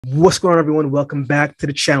What's going on, everyone? Welcome back to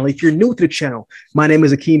the channel. If you're new to the channel, my name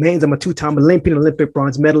is AkeemHaynes. I'm a two-time Olympian, Olympic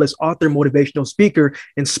bronze medalist, author, motivational speaker,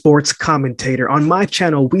 and sports commentator. On my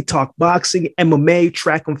channel, we talk boxing, MMA,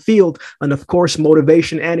 track and field, and of course,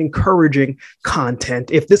 motivation and encouraging content.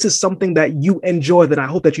 If this is something that you enjoy, then I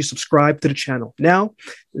hope that you subscribe to the channel. Now,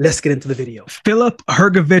 let's get into the video. Filip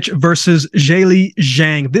Hrgovic versus Zhilei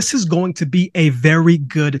Zhang. This is going to be a very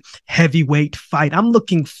good heavyweight fight. I'm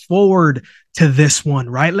looking forward to this one,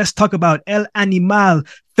 right? Let's talk about El Animal,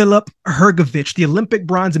 Filip Hrgovic, the Olympic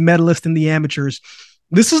bronze medalist in the amateurs.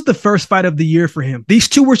 This is the first fight of the year for him. These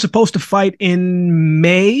two were supposed to fight in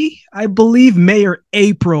May, I believe, May or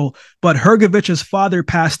April, but Hrgovic's father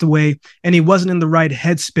passed away and he wasn't in the right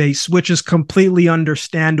headspace, which is completely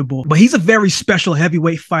understandable. But he's a very special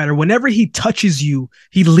heavyweight fighter. Whenever he touches you,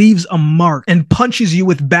 he leaves a mark and punches you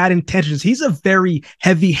with bad intentions. He's a very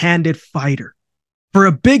heavy-handed fighter. For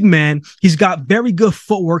a big man, he's got very good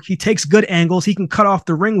footwork. He takes good angles. He can cut off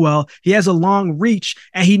the ring well. He has a long reach,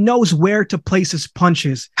 and he knows where to place his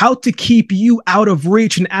punches, how to keep you out of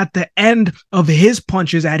reach. And at the end of his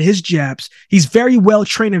punches, at his jabs, he's very well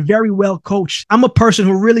trained and very well coached. I'm a person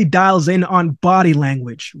who really dials in on body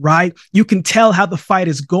language, right? You can tell how the fight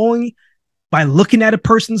is going. By looking at a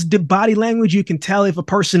person's body language, you can tell if a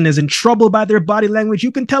person is in trouble by their body language.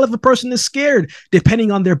 You can tell if a person is scared,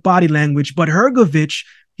 depending on their body language. But Hrgovic,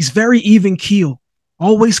 he's very even keel,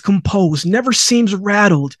 always composed, never seems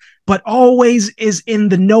rattled, but always is in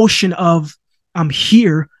the notion of, I'm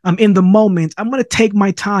here, I'm in the moment, I'm going to take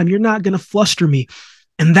my time, you're not going to fluster me.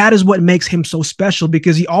 And that is what makes him so special,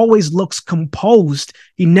 because he always looks composed.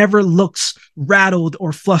 He never looks rattled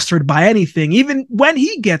or flustered by anything. Even when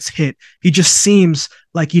he gets hit, he just seems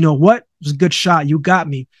like, you know what? It was a good shot. You got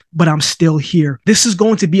me, but I'm still here. This is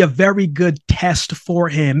going to be a very good test for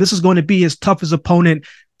him. This is going to be his toughest opponent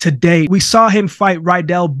today. We saw him fight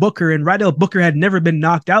Rydell Booker, and Rydell Booker had never been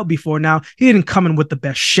knocked out before. Now, he didn't come in with the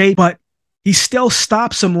best shape, but he still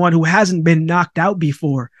stopped someone who hasn't been knocked out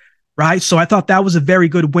before. Right. So I thought that was a very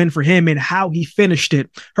good win for him and how he finished it.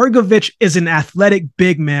 Hrgovic is an athletic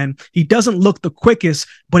big man. He doesn't look the quickest,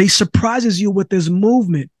 but he surprises you with his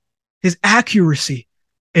movement, his accuracy.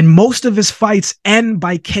 And most of his fights end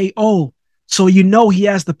by KO. So you know he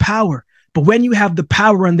has the power. But when you have the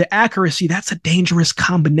power and the accuracy, that's a dangerous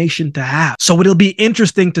combination to have. So it'll be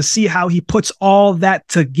interesting to see how he puts all that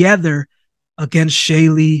together against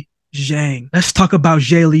Zhilei Zhang. Let's talk about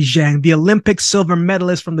Zhilei Zhang, the Olympic silver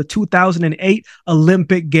medalist from the 2008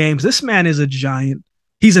 Olympic Games. This man is a giant.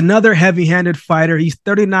 He's another heavy-handed fighter. He's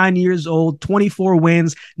 39 years old, 24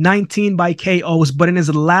 wins, 19 by KOs. But in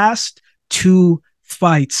his last two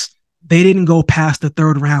fights, they didn't go past the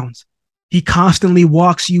third round. He constantly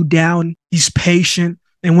walks you down. He's patient.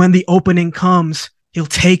 And when the opening comes, he'll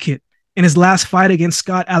take it. In his last fight against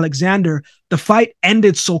Scott Alexander, the fight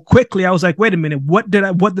ended so quickly. I was like, wait a minute, what did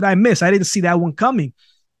I miss? I didn't see that one coming,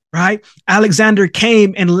 right? Alexander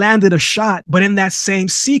came and landed a shot, but in that same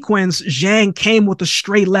sequence, Zhang came with a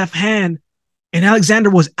straight left hand, and Alexander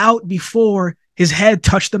was out before his head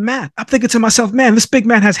touched the mat. I'm thinking to myself, man, this big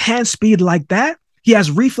man has hand speed like that. He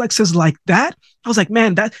has reflexes like that. I was like,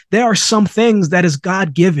 man, there are some things that is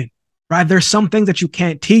God-given. Right? There's some things that you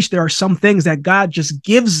can't teach. There are some things that God just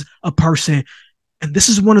gives a person. And this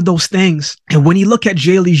is one of those things. And when you look at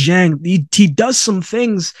Zhilei Zhang, he does some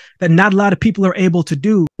things that not a lot of people are able to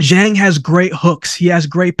do. Zhang has great hooks. He has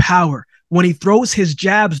great power. When he throws his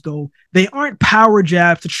jabs, though, they aren't power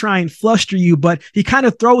jabs to try and fluster you, but he kind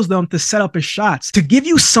of throws them to set up his shots, to give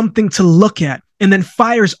you something to look at, and then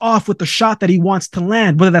fires off with the shot that he wants to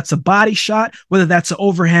land, whether that's a body shot, whether that's an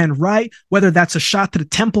overhand right, whether that's a shot to the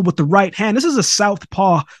temple with the right hand. This is a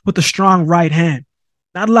southpaw with a strong right hand.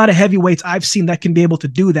 Not a lot of heavyweights I've seen that can be able to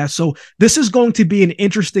do that. So this is going to be an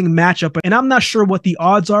interesting matchup. And I'm not sure what the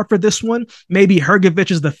odds are for this one. Maybe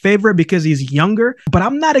Hrgovic is the favorite because he's younger, but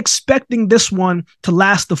I'm not expecting this one to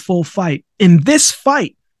last the full fight. In this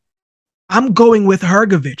fight, I'm going with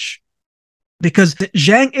Hrgovic because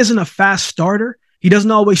Zhang isn't a fast starter. He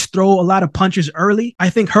doesn't always throw a lot of punches early.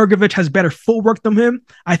 I think Hrgovic has better footwork than him.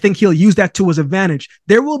 I think he'll use that to his advantage.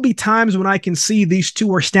 There will be times when I can see these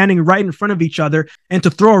two are standing right in front of each other and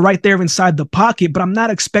to throw right there inside the pocket, but I'm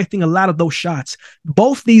not expecting a lot of those shots.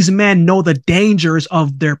 Both these men know the dangers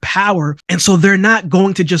of their power, and so they're not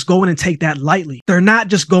going to just go in and take that lightly. They're not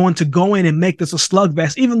just going to go in and make this a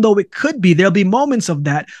slugfest, even though it could be. There'll be moments of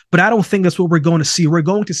that, but I don't think that's what we're going to see. We're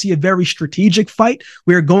going to see a very strategic fight.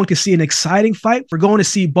 We're going to see an exciting fight. We're going to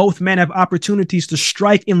see both men have opportunities to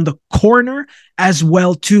strike in the corner as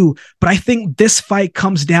well too. But I think this fight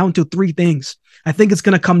comes down to three things. I think it's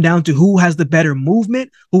going to come down to who has the better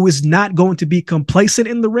movement, who is not going to be complacent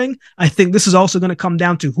in the ring. I think this is also going to come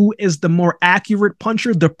down to who is the more accurate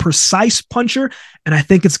puncher, the precise puncher. And I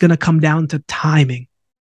think it's going to come down to timing.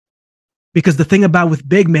 Because the thing about with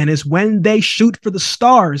big men is when they shoot for the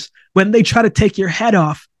stars, when they try to take your head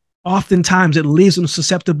off, oftentimes it leaves them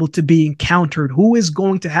susceptible to being countered. Who is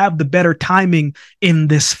going to have the better timing in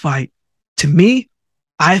this fight? To me,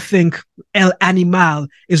 I think El Animal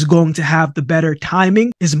is going to have the better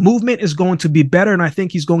timing. His movement is going to be better, and I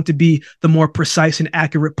think he's going to be the more precise and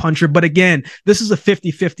accurate puncher. But again, this is a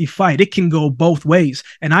 50-50 fight. It can go both ways.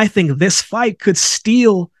 And I think this fight could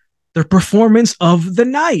steal the performance of the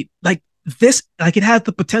night. Like it has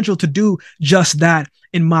the potential to do just that,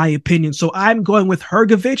 in my opinion. So I'm going with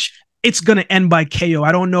Hrgovic. It's going to end by KO.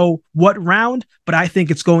 I don't know what round, but I think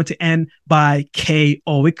it's going to end by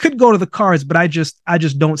KO. It could go to the cards, but I just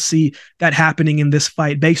don't see that happening in this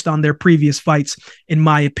fight based on their previous fights, in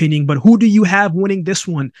my opinion. But who do you have winning this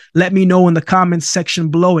one? Let me know in the comments section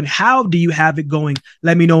below. And how do you have it going?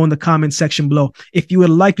 Let me know in the comments section below. If you would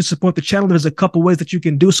like to support the channel, there's a couple ways that you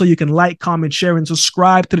can do so. You can like, comment, share, and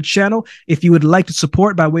subscribe to the channel. If you would like to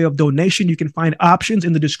support by way of donation, you can find options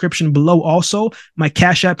in the description below. Also, my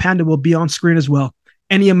Cash App handle will be on screen as well.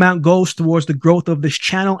 Any amount goes towards the growth of this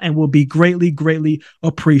channel and will be greatly, greatly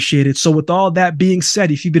appreciated. So with all that being said,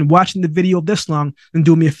 if you've been watching the video this long, then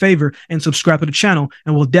do me a favor and subscribe to the channel,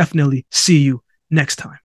 and we'll definitely see you next time.